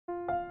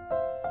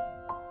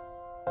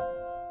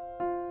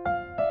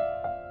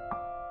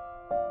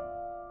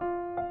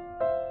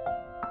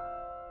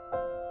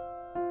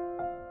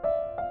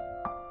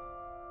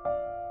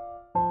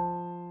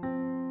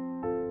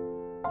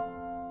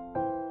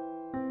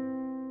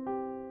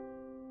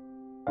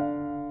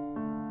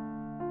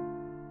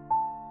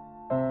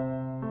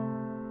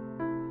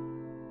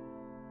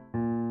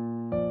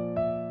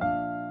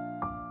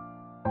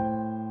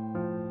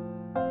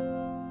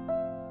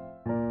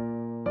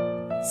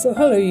So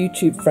hello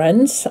YouTube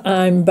friends,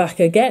 I'm back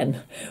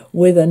again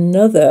with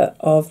another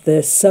of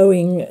the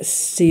sewing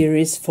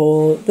series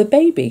for the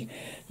baby.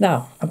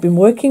 Now I've been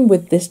working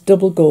with this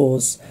double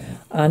gauze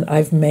and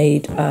I've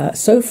made,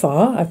 so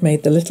far I've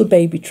made the little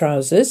baby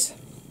trousers.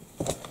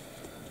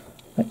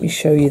 Let me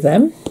show you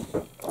them.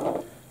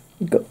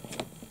 We've got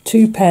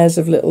two pairs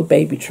of little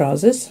baby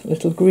trousers, a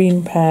little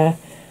green pair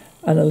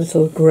and a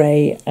little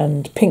grey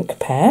and pink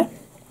pair.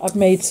 I've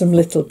made some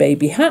little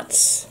baby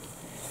hats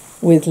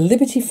with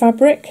Liberty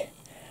fabric,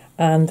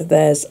 and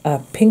there's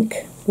a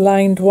pink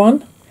lined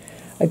one,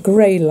 a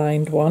grey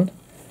lined one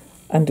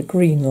and a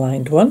green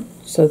lined one.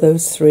 So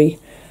those three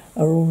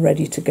are all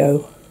ready to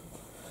go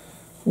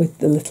with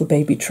the little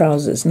baby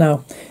trousers.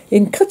 Now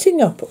in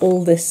cutting up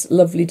all this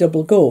lovely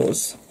double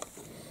gauze,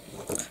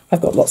 I've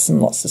got lots and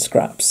lots of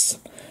scraps.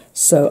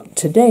 So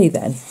today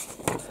then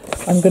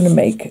I'm going to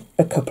make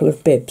a couple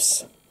of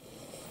bibs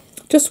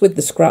just with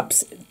the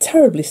scraps.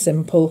 Terribly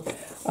simple.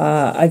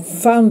 I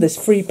found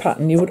this free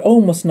pattern. You would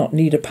almost not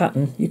need a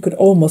pattern. You could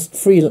almost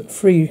free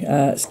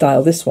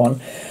style this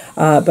one.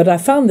 But I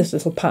found this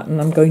little pattern.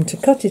 I'm going to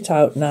cut it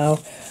out now.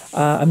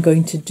 I'm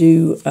going to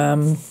do,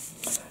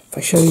 if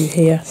I show you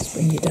here, let's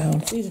bring you down.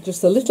 These are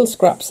just the little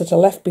scraps that are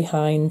left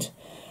behind.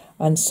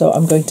 And so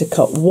I'm going to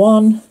cut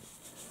one,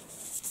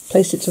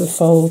 place it to the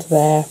fold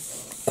there,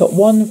 cut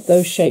one of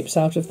those shapes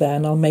out of there,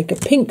 and I'll make a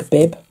pink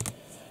bib.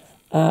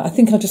 I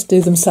think I'll just do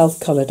them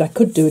self-coloured. I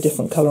could do a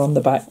different colour on the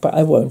back, but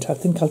I won't. I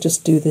think I'll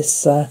just do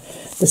this the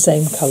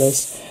same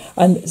colours.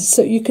 And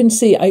so you can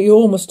see, you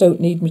almost don't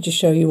need me to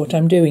show you what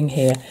I'm doing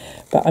here,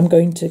 but I'm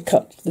going to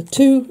cut the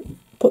two,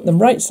 put them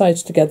right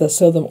sides together,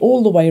 sew them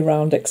all the way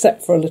around,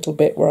 except for a little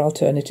bit where I'll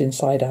turn it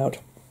inside out.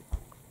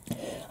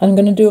 I'm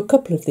going to do a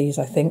couple of these,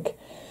 I think.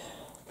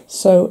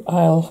 So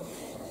I'll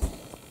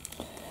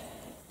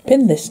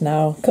pin this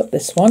now, cut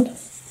this one.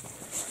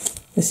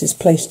 This is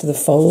placed to the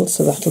fold,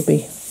 so that'll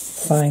be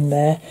fine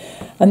there.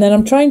 And then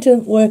I'm trying to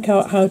work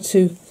out how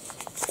to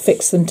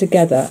fix them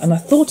together, and I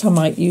thought I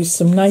might use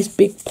some nice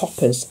big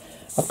poppers.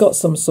 I've got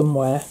some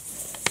somewhere,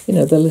 you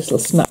know, the little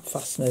snap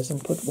fasteners,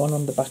 and put one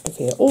on the back of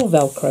here, or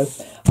Velcro.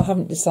 I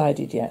haven't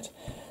decided yet.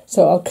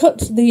 So I'll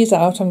cut these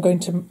out. I'm going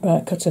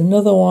to cut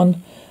another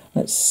one.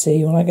 Let's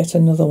see, when I get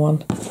another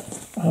one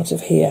out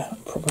of here,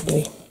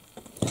 probably,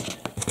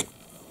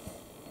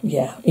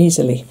 yeah,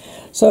 easily.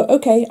 So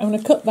okay, I'm going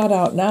to cut that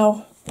out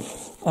now.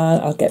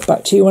 And I'll get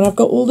back to you when I've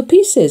got all the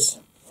pieces.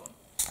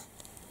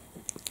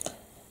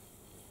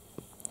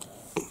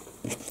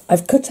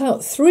 I've cut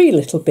out three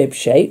little bib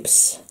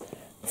shapes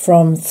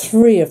from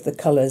three of the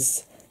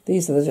colours.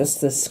 These are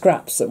just the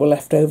scraps that were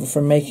left over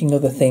from making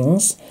other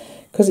things,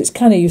 because it's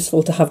kind of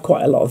useful to have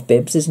quite a lot of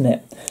bibs, isn't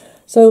it?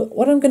 So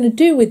what I'm going to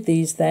do with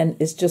these then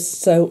is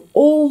just sew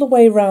all the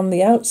way around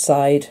the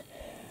outside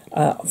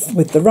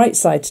with the right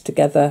sides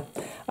together,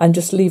 and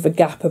just leave a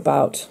gap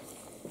about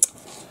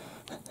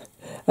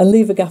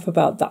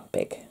that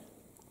big.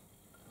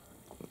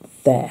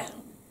 There.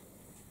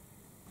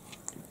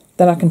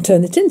 Then I can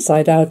turn it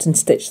inside out and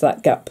stitch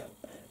that gap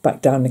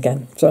back down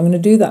again. So I'm going to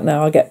do that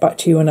now. I'll get back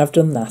to you when I've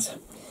done that.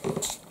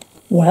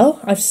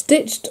 Well, I've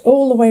stitched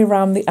all the way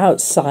around the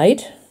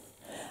outside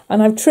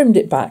and I've trimmed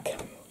it back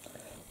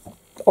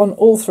on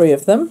all three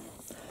of them.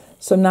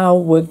 So now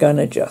we're going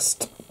to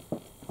just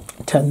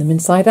turn them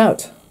inside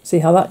out. See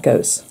how that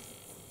goes.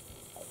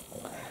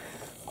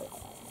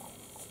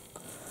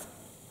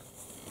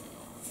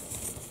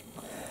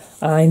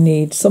 I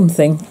need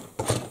something,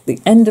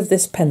 the end of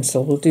this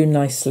pencil will do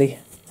nicely,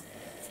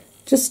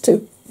 just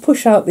to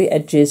push out the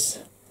edges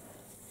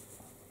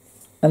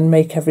and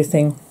make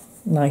everything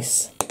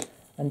nice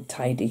and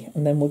tidy.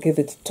 And then we'll give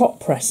it a top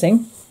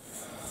pressing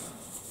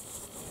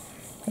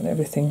and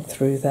everything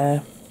through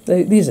there.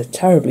 These are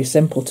terribly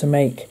simple to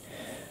make.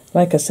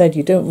 Like I said,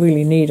 you don't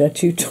really need a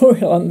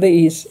tutorial on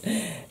these.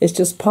 It's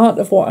just part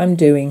of what I'm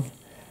doing.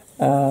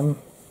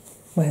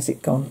 Where's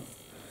it gone?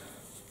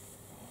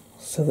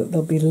 So that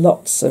there'll be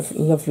lots of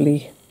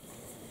lovely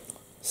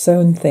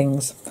sewn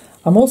things.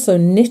 I'm also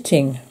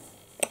knitting,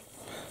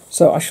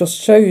 so I shall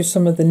show you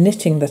some of the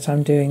knitting that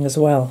I'm doing as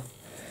well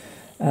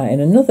in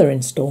another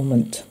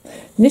instalment.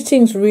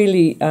 Knitting's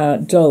really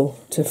dull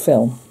to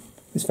film.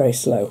 It's very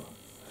slow.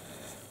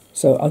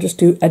 So I'll just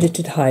do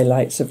edited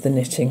highlights of the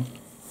knitting.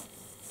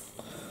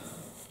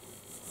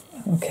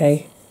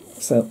 Okay,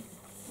 so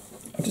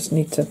I just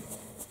need to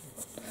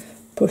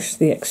push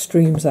the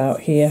extremes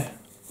out here.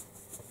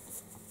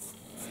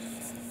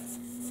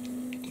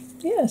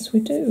 Yes, we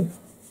do.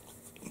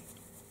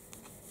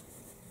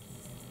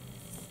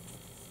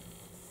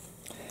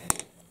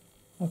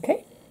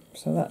 Okay,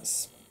 so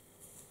that's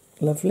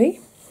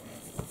lovely.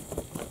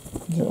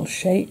 A little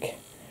shake.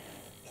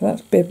 So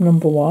that's bib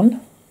number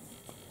one.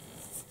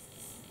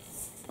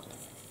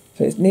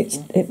 So it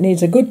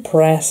needs a good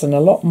press and a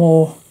lot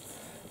more.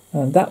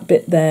 That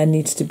bit there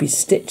needs to be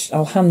stitched.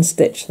 I'll hand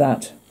stitch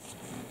that,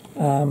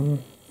 or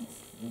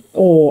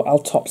I'll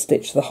top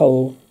stitch the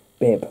whole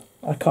bib.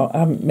 I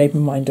haven't made my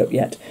mind up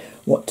yet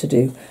what to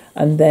do.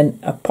 And then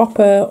a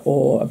popper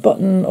or a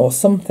button or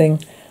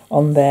something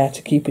on there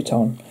to keep it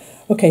on.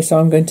 Okay, so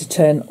I'm going to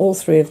turn all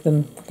three of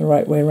them the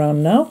right way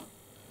around now.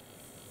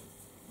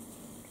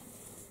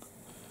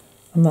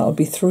 And that'll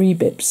be 3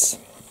 bibs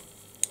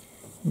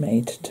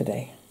made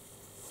today.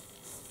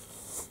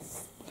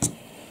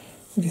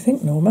 What do you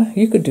think, Norma?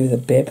 You could do the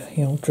bib,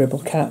 you old dribble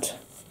cat.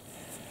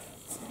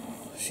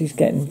 She's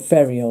getting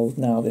very old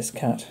now, this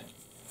cat.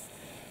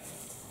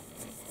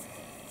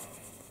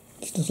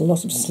 She does a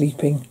lot of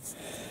sleeping.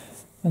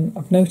 And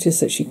I've noticed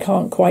that she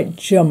can't quite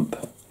jump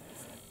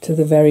to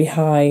the very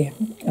high,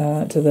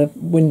 to the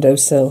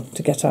windowsill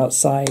to get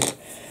outside.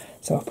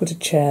 So I'll put a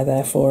chair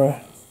there for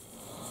her,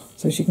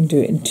 so she can do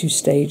it in 2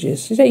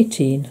 stages. She's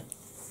 18.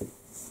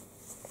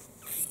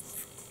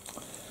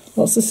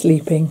 Lots of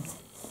sleeping.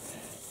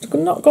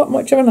 Not got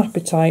much of an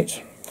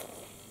appetite.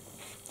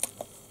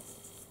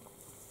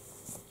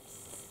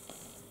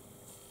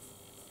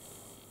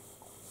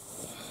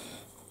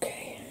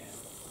 Okay.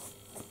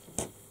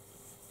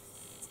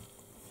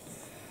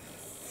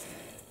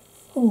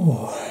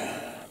 Oh.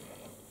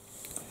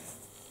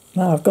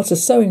 Now I've got a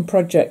sewing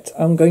project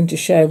I'm going to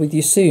share with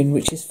you soon,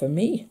 which is for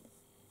me.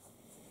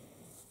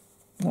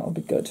 That'll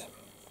be good.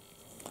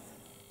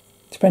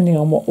 Depending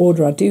on what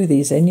order I do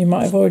these in, you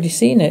might have already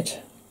seen it.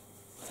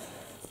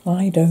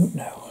 I don't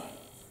know.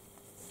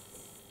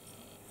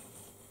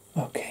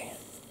 Okay.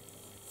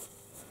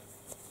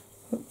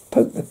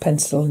 Poke the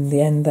pencil in the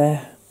end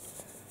there.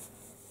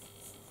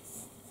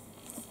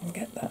 And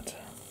get that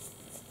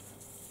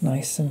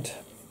nice and...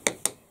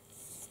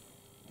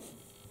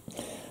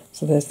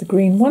 So there's the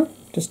green one.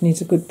 Just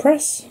needs a good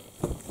press.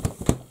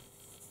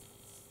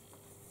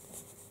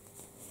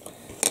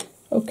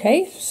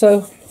 Okay,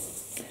 so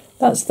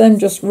that's them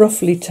just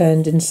roughly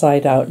turned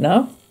inside out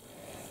now.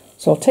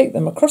 So I'll take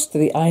them across to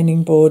the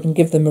ironing board and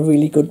give them a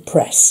really good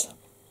press.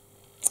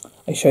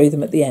 I'll show you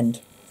them at the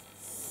end.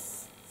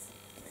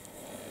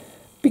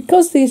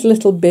 Because these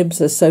little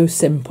bibs are so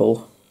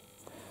simple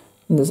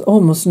and there's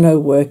almost no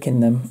work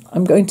in them,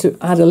 I'm going to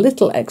add a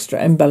little extra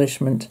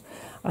embellishment,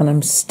 and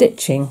I'm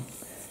stitching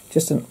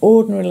just an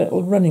ordinary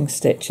little running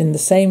stitch in the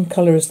same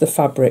colour as the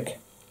fabric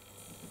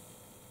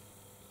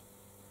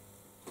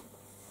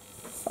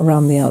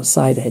around the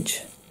outside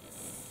edge.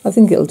 I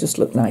think it'll just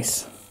look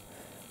nice.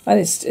 And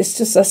it's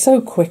just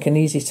so quick and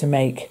easy to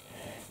make.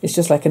 It's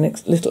just like a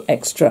little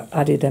extra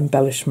added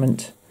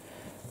embellishment.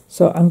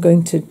 So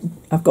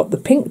I've got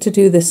the pink to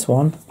do this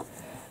one,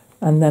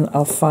 and then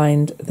I'll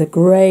find the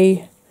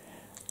grey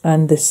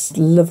and this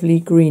lovely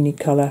greeny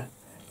colour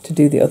to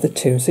do the other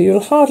 2. So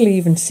you'll hardly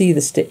even see the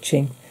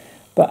stitching,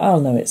 but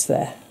I'll know it's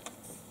there.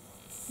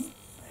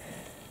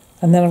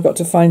 And then I've got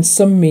to find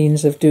some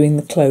means of doing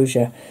the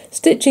closure.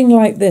 Stitching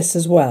like this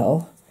as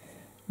well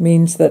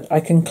means that I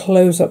can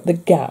close up the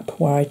gap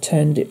where I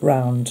turned it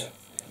round,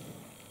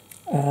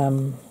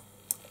 to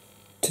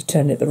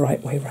turn it the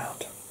right way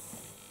round.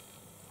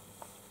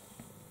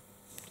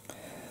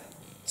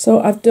 So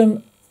I've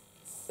done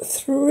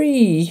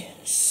 3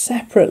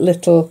 separate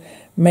little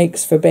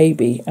makes for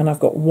baby, and I've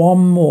got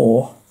one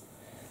more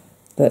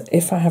that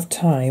if I have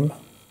time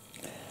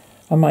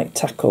I might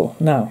tackle.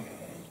 Now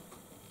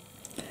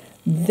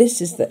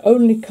this is the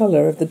only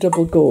colour of the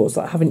double gauze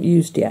that I haven't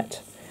used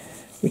yet,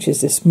 which is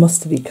this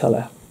mustardy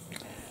colour,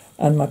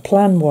 and my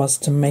plan was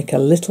to make a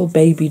little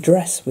baby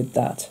dress with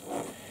that,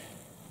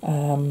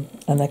 and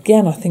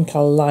again I think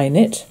I'll line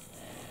it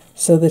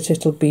so that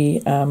it'll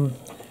be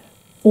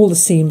all the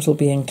seams will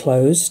be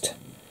enclosed,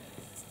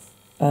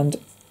 and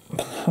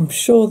I'm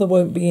sure there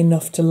won't be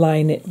enough to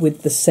line it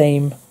with the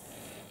same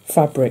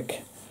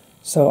fabric,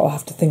 so I'll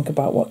have to think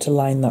about what to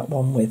line that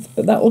one with.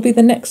 But that will be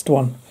the next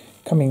one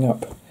coming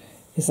up,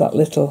 is that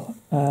little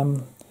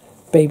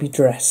baby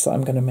dress that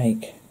I'm going to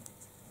make.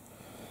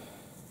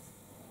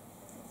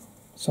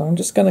 So I'm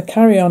just going to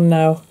carry on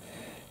now,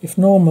 if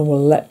Norma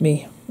will let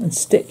me, and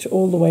stitch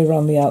all the way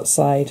around the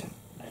outside.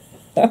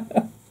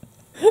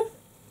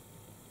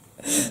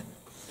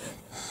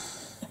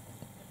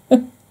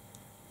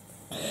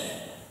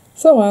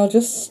 So I'll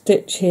just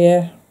stitch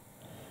here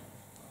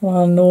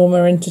while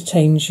Norma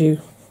entertains you.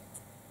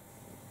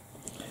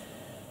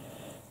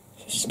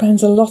 She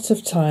spends a lot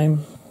of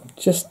time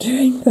just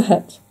doing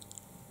that.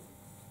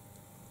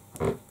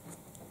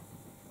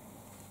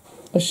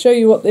 I'll show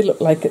you what they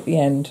look like at the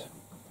end.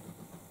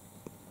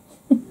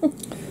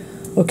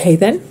 Okay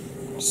then,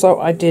 so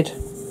I did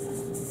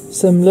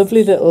some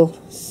lovely little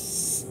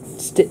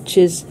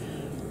stitches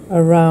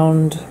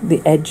around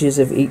the edges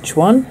of each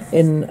one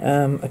in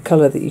a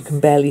colour that you can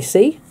barely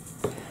see.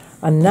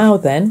 And now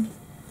then,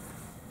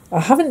 I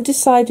haven't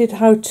decided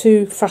how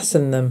to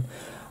fasten them,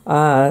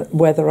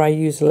 whether I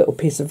use a little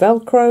piece of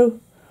Velcro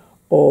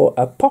or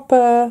a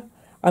popper.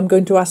 I'm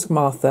going to ask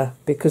Martha,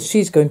 because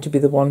she's going to be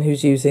the one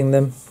who's using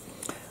them,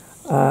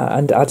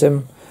 and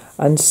Adam.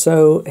 And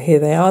so here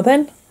they are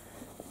then,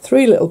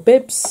 3 little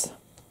bibs,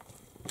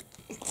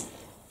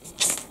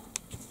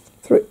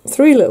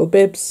 3 little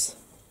bibs,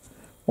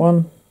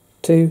 1,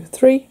 2,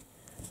 3,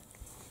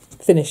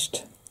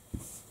 finished.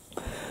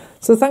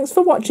 So thanks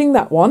for watching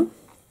that one,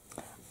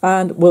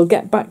 and we'll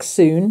get back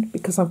soon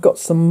because I've got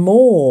some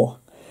more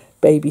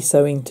baby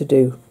sewing to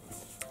do.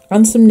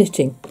 and some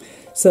knitting.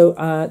 So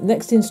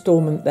next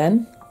instalment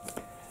then,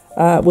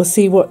 we'll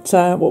see what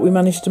we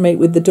managed to make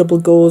with the double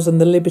gauze and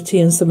the Liberty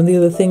and some of the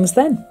other things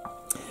then.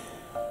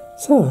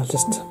 So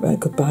just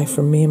goodbye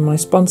from me and my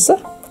sponsor.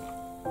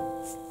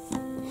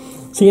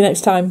 See you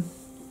next time.